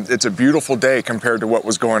a beautiful day compared to what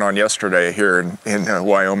was going on yesterday here in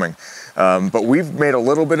Wyoming. But we've made a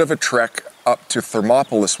little bit of a trek up to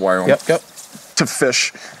Thermopolis, Wyoming. Yep. To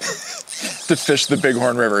fish the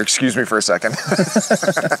Bighorn River. Excuse me for a second.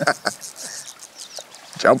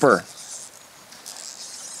 Jumper.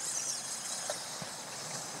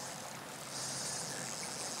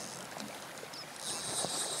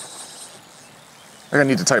 I think I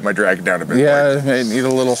need to tighten my drag down a bit. Yeah, it may need a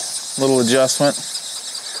little adjustment.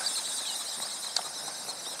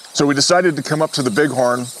 So we decided to come up to the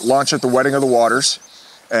Bighorn, launch at the Wedding of the Waters,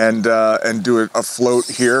 and do a float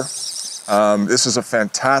here. This is a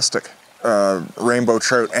fantastic rainbow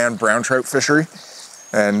trout and brown trout fishery,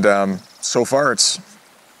 and so far it's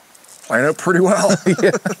playing out pretty well.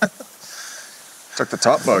 Yeah. Took the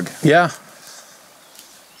top bug. Yeah.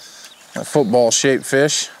 A football-shaped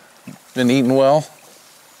fish. Been eating well.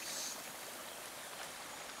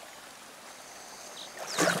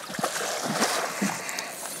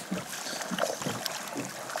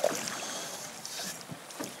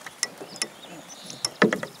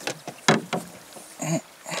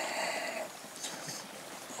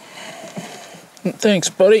 Thanks,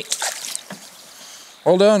 buddy.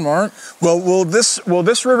 Well done, Mark. Well, will this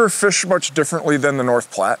river fish much differently than the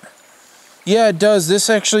North Platte? Yeah, it does. This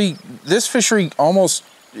fishery almost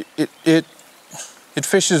it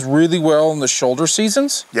fishes really well in the shoulder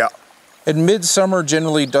seasons. Yeah. And midsummer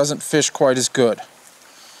generally doesn't fish quite as good,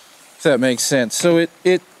 if that makes sense. So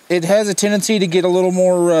it has a tendency to get a little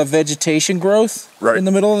more vegetation growth in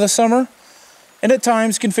the middle of the summer, and at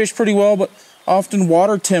times can fish pretty well. But often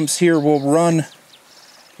water temps here will run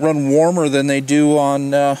warmer than they do on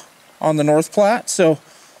the North Platte. So,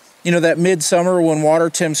 you know, that midsummer when water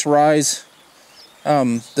temps rise,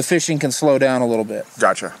 the fishing can slow down a little bit.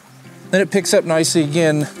 Gotcha. Then it picks up nicely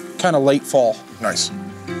again, kind of late fall. Nice.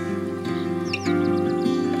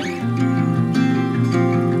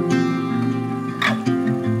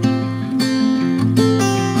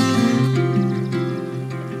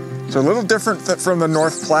 So a little different from the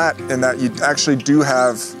North Platte in that you actually do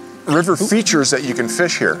have river features that you can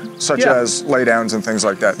fish here, such as laydowns and things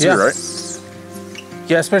like that too, right?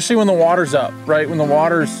 Yeah, especially when the water's up, right? When the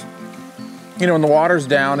water's, when the water's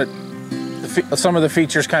down, some of the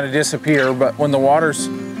features kind of disappear, but when the water's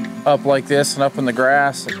up like this and up in the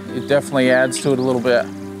grass, it definitely adds to it a little bit.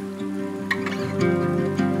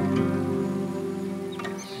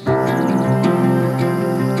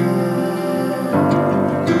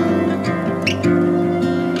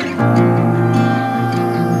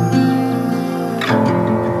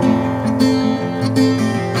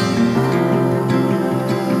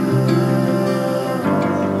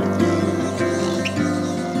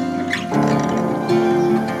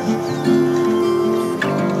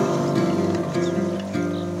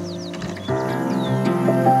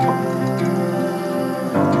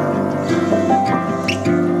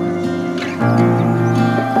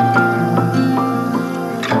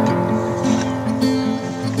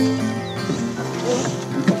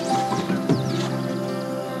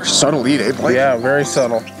 Subtle lead, eh, Blake? Yeah, very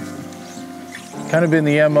subtle. Kind of been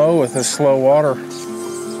the MO with this slow water.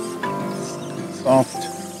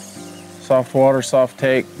 Soft water, soft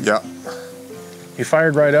take. Yeah. He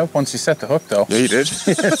fired right up once he set the hook, though. Yeah, he did.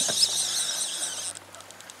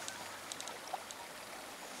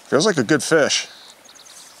 Feels like a good fish.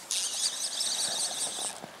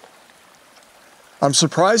 I'm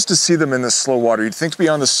surprised to see them in this slow water. You'd think to be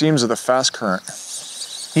on the seams of the fast current.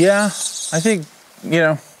 Yeah, I think, you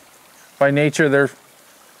know, by nature they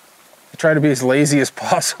try to be as lazy as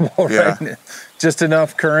possible, right? Yeah. Just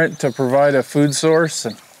enough current to provide a food source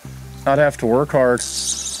and not have to work hard.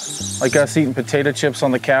 Like us eating potato chips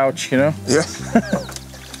on the couch, you know? Yeah.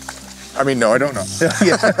 I mean, no, I don't know.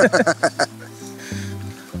 Yeah.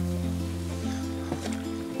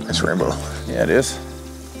 Nice rainbow. Yeah, it is.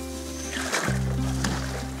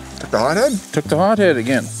 Took the hothead? Took the hothead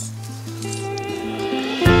again.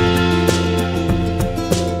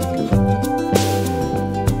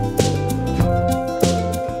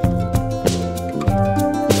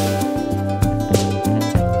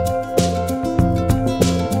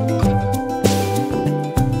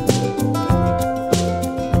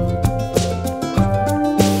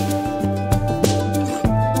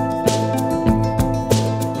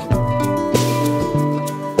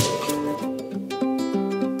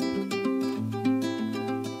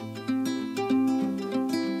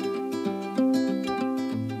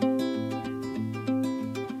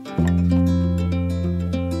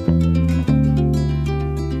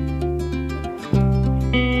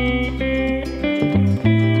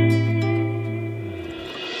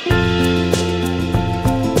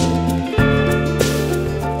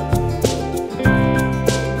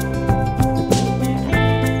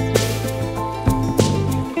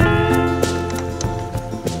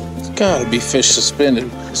 Gotta be fish suspended.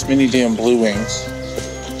 This many damn blue wings.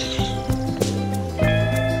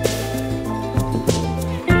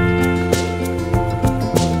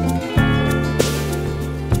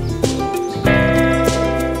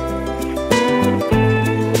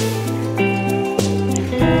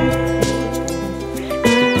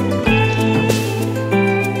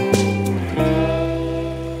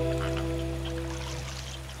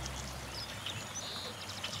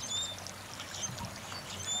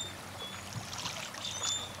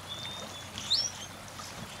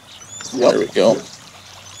 There we go.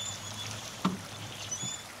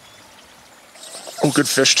 Oh, good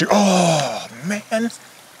fish too. Oh, man.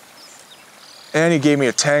 And he gave me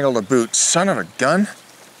a tangle to boot. Son of a gun.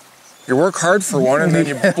 You work hard for one and then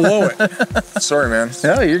you blow it. Sorry, man.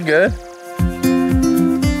 No, you're good.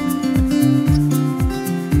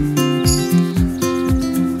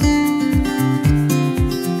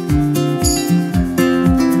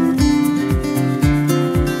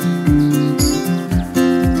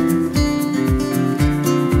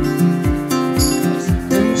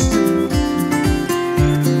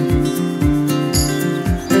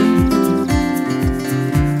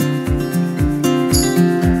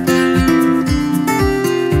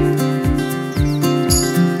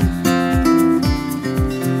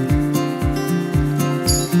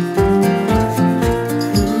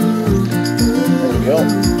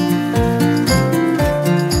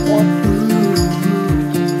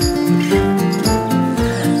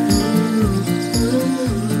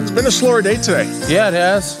 Been a slower day today. Yeah, it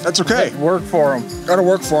has. That's okay. Work for him. Gotta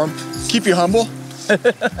work for him. Keep you humble.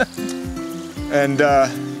 And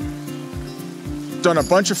done a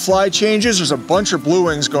bunch of fly changes. There's a bunch of blue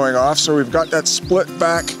wings going off, so we've got that split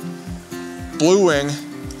back blue wing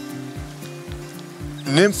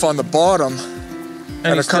nymph on the bottom.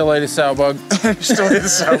 And he still ate a sow bug. Still ate a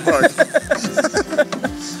sow bug.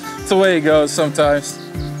 It's the way it goes sometimes.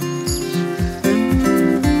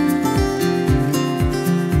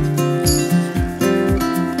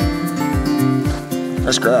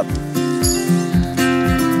 Nice grab.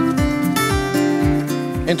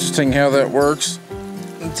 Interesting how that works.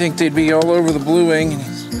 You'd think they'd be all over the blue wing,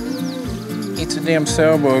 and he eats a damn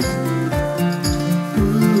sow bug.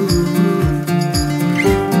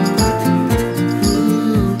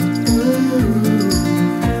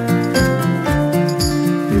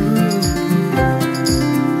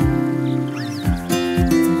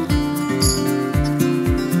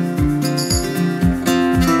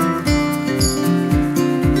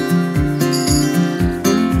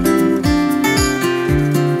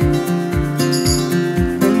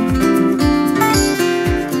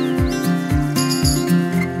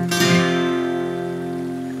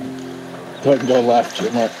 Go ahead and go left,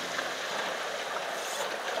 Jim.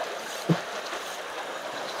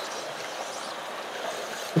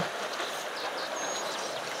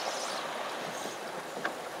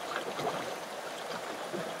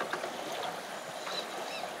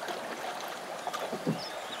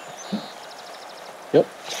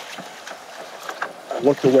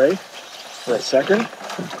 looked away for a second,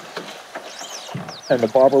 and the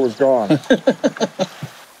bobber was gone.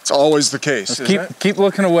 It's always the case. Keep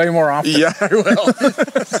looking away more often. Yeah, I will.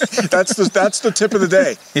 That's the tip of the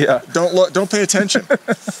day. Yeah. Don't look. Don't pay attention.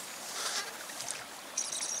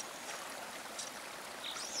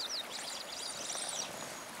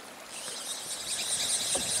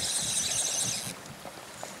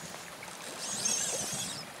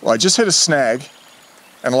 Well, I just hit a snag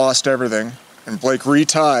and lost everything, and Blake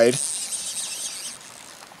retied.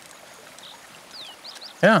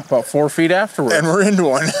 Yeah, about 4 feet afterwards. And we're into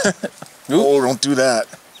one. Oh, don't do that.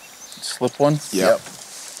 Slip one? Yep.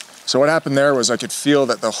 So what happened there was I could feel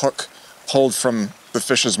that the hook pulled from the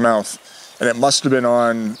fish's mouth, and it must have been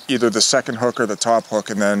on either the second hook or the top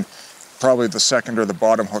hook, and then probably the second or the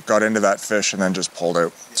bottom hook got into that fish and then just pulled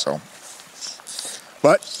out. So,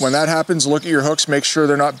 but when that happens, look at your hooks, make sure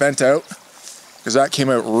they're not bent out, because that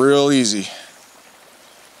came out real easy.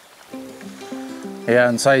 Yeah,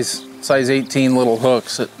 and size 18 little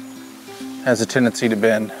hooks, it has a tendency to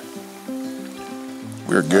bend.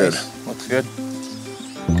 We're good. Nice. Looks good.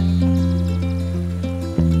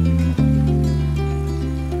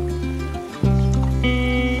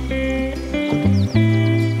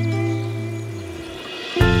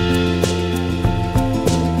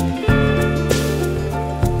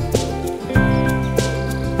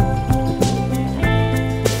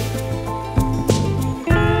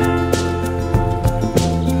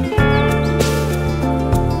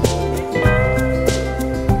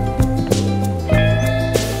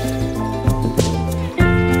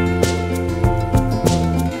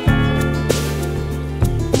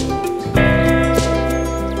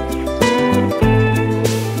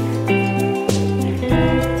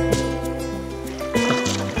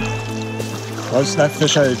 Was that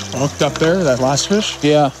fish I hooked up there, that last fish?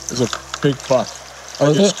 Yeah. It was a big buck.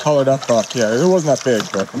 Was Just it? colored up buck. Yeah, it wasn't that big,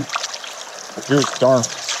 but it was darn.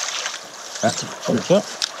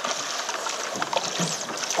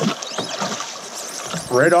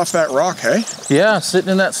 Right off that rock, hey? Yeah, sitting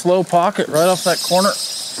in that slow pocket right off that corner.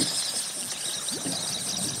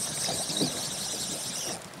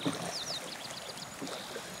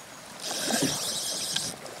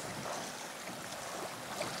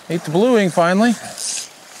 Ate the bluing finally.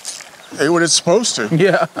 Ate what it's supposed to.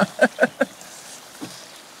 Yeah.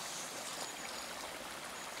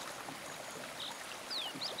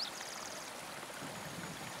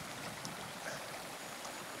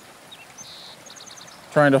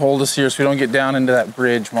 Trying to hold us here so we don't get down into that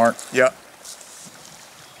bridge, Mark. Yeah.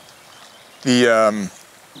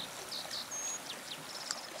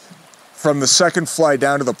 From the second fly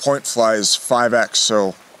down to the point fly is 5x,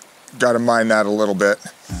 so got to mind that a little bit.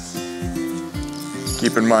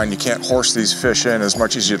 Keep in mind you can't horse these fish in as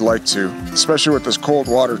much as you'd like to, especially with this cold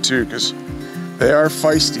water too, because they are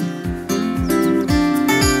feisty.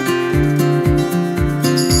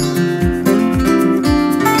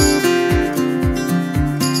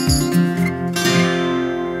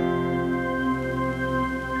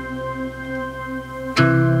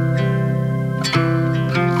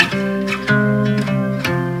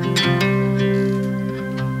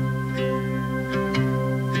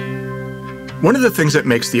 One of the things that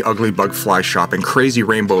makes the Ugly Bug Fly Shop and Crazy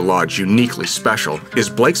Rainbow Lodge uniquely special is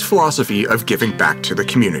Blake's philosophy of giving back to the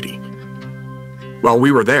community. While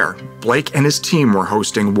we were there, Blake and his team were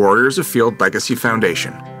hosting Warriors of Field Legacy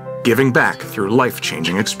Foundation, giving back through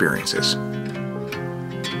life-changing experiences.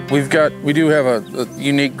 We do have a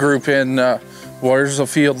unique group in Warriors of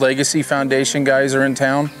Field Legacy Foundation guys are in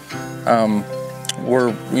town.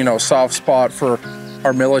 We're, soft spot for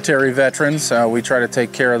our military veterans. We try to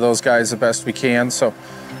take care of those guys the best we can. So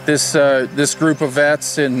this group of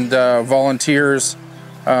vets and volunteers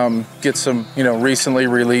get some, recently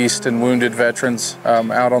released and wounded veterans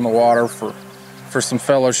out on the water for some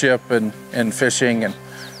fellowship and fishing, and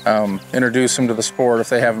introduce them to the sport if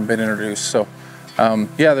they haven't been introduced. So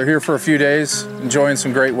yeah, they're here for a few days, enjoying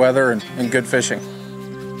some great weather and good fishing.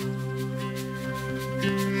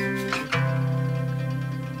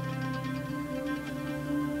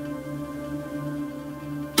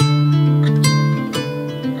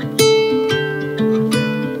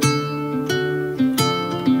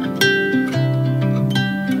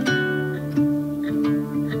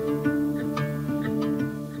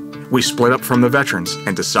 We split up from the veterans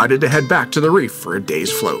and decided to head back to the reef for a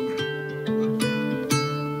day's float.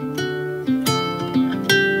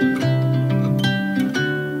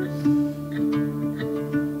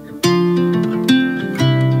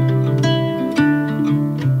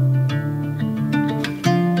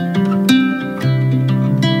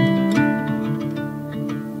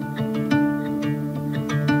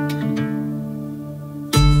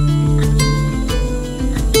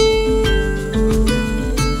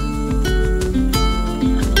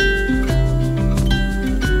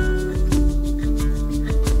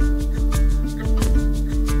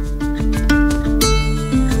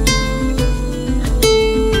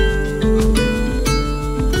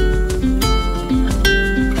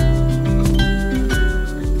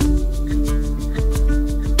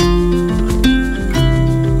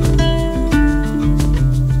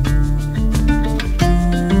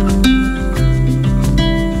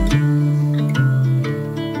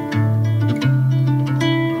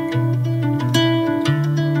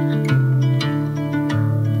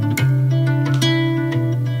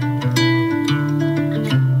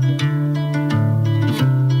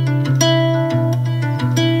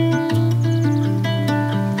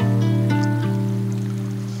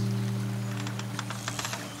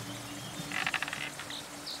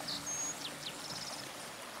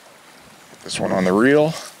 This one on the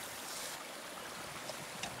reel.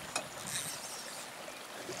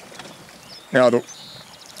 Now the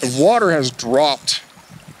water has dropped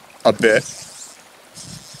a bit.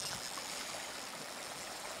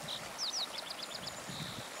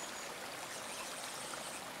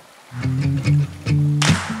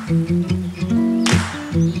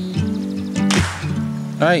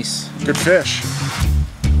 Nice. Good fish.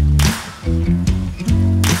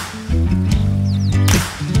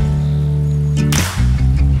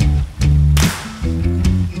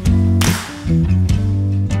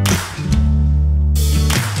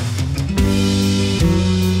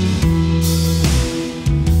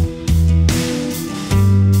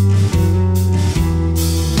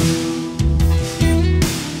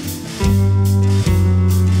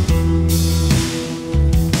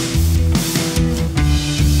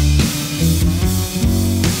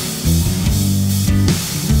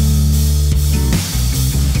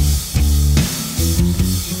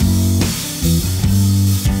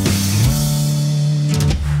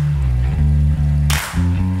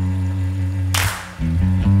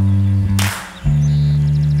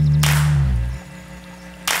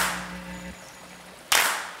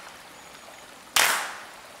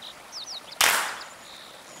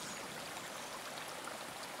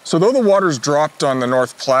 So though the water's dropped on the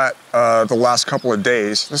North Platte the last couple of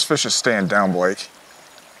days, this fish is staying down, Blake.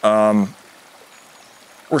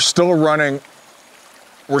 We're still running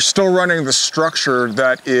the structure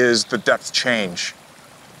that is the depth change.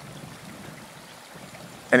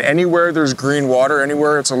 And anywhere there's green water,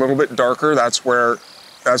 anywhere it's a little bit darker, that's where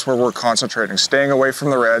we're concentrating, staying away from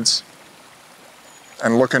the reds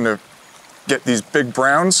and looking to get these big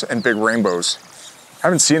browns and big rainbows. I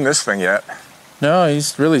haven't seen this thing yet. No,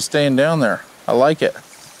 he's really staying down there. I like it.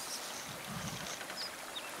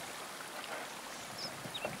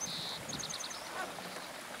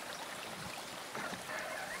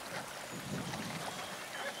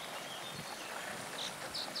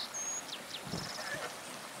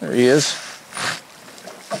 There he is.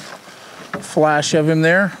 Flash of him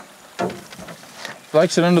there. He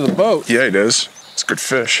likes it under the boat. Yeah, he does. It's a good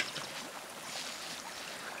fish.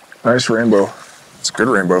 Nice rainbow. It's a good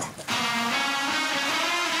rainbow.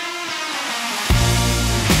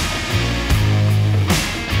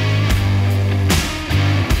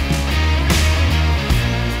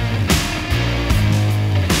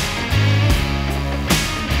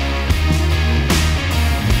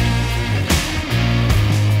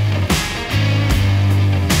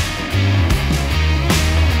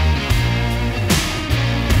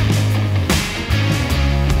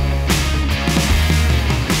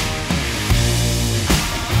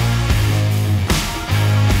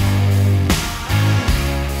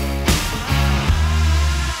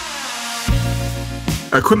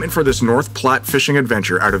 Equipment for this North Platte fishing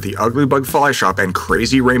adventure out of the Ugly Bug Fly Shop and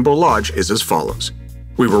Crazy Rainbow Lodge is as follows.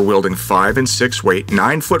 We were wielding 5 and 6 weight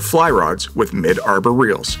 9-foot fly rods with mid-arbor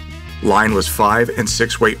reels. Line was 5 and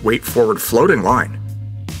 6 weight forward floating line.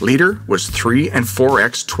 Leader was 3 and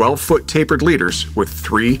 4x 12-foot tapered leaders with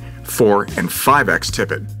 3, 4, and 5x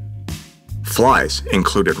tippet. Flies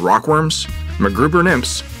included rockworms, MacGruber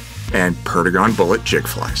nymphs, and Perdigon bullet jig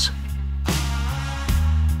flies.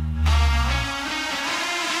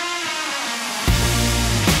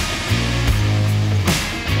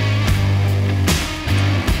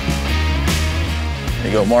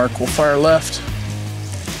 There you go, Mark. We'll fire left.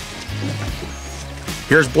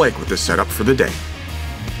 Here's Blake with the setup for the day.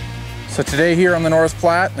 So today here on the North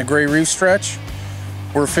Platte, in the Gray Reef stretch,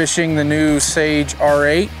 we're fishing the new Sage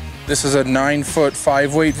R8. This is a 9-foot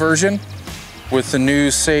 5-weight version with the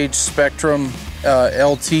new Sage Spectrum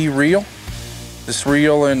LT reel. This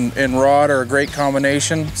reel and rod are a great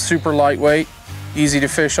combination, super lightweight, easy to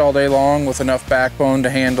fish all day long with enough backbone to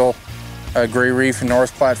handle Gray Reef and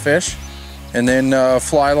North Platte fish. And then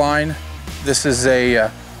fly line, this is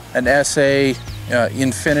an SA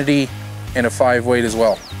Infinity and a 5-weight as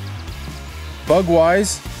well.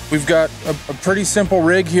 Bug-wise, we've got a pretty simple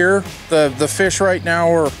rig here. The fish right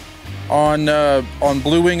now are on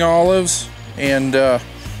blue wing olives and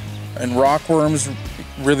rockworms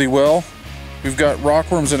really well. We've got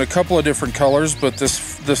rockworms in a couple of different colors, but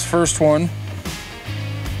this first one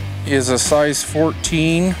is a size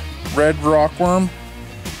 14 red rockworm.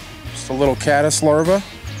 Just a little caddis larva.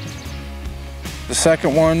 The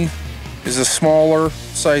second one is a smaller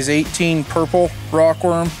size 18 purple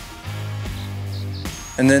rockworm.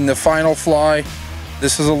 And then the final fly,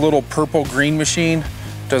 this is a little purple green machine.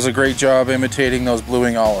 Does a great job imitating those blue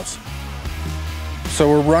wing olives. So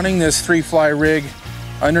we're running this 3-fly rig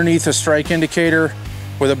underneath a strike indicator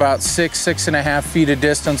with about 6.5 feet of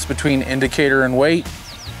distance between indicator and weight.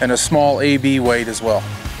 and a small AB weight as well.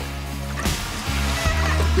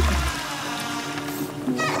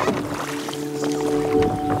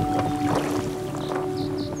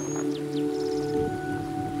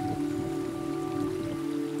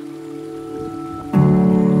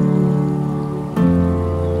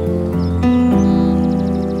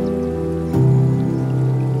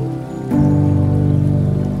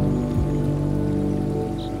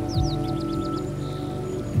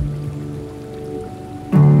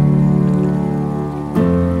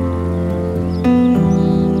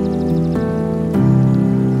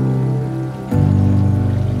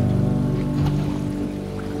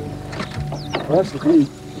 That's the key.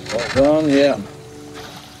 Well done, yeah.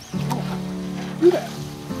 Look at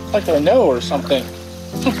that. Like I know or something.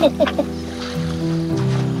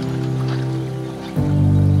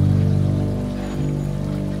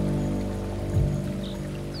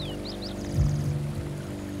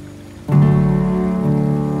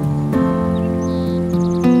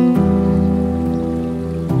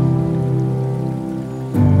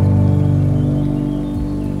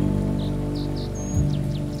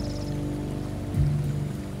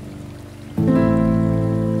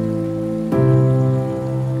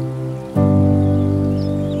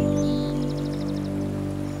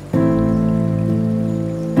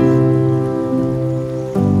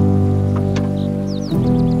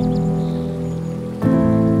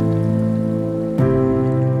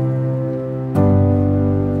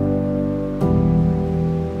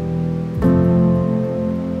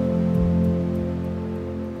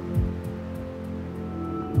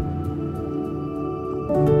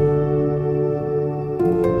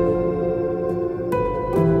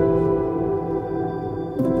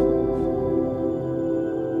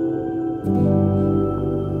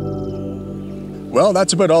 Well,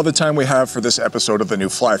 that's about all the time we have for this episode of The New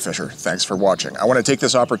Fly Fisher. Thanks for watching. I want to take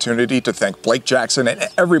this opportunity to thank Blake Jackson and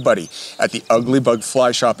everybody at the Ugly Bug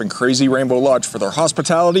Fly Shop and Crazy Rainbow Lodge for their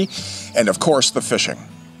hospitality and, of course, the fishing.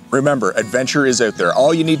 Remember, adventure is out there.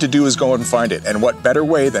 All you need to do is go and find it. And what better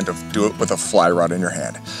way than to do it with a fly rod in your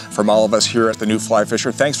hand? From all of us here at The New Fly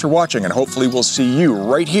Fisher, thanks for watching, and hopefully we'll see you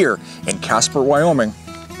right here in Casper, Wyoming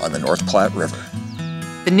on the North Platte River.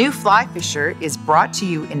 The New Fly Fisher is brought to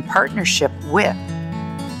you in partnership with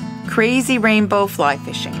Crazy Rainbow Fly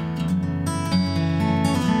Fishing.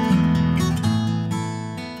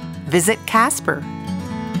 Visit Casper.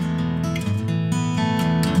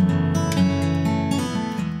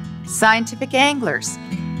 Scientific Anglers.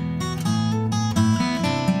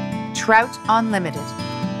 Trout Unlimited.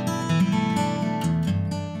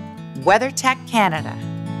 WeatherTech Canada.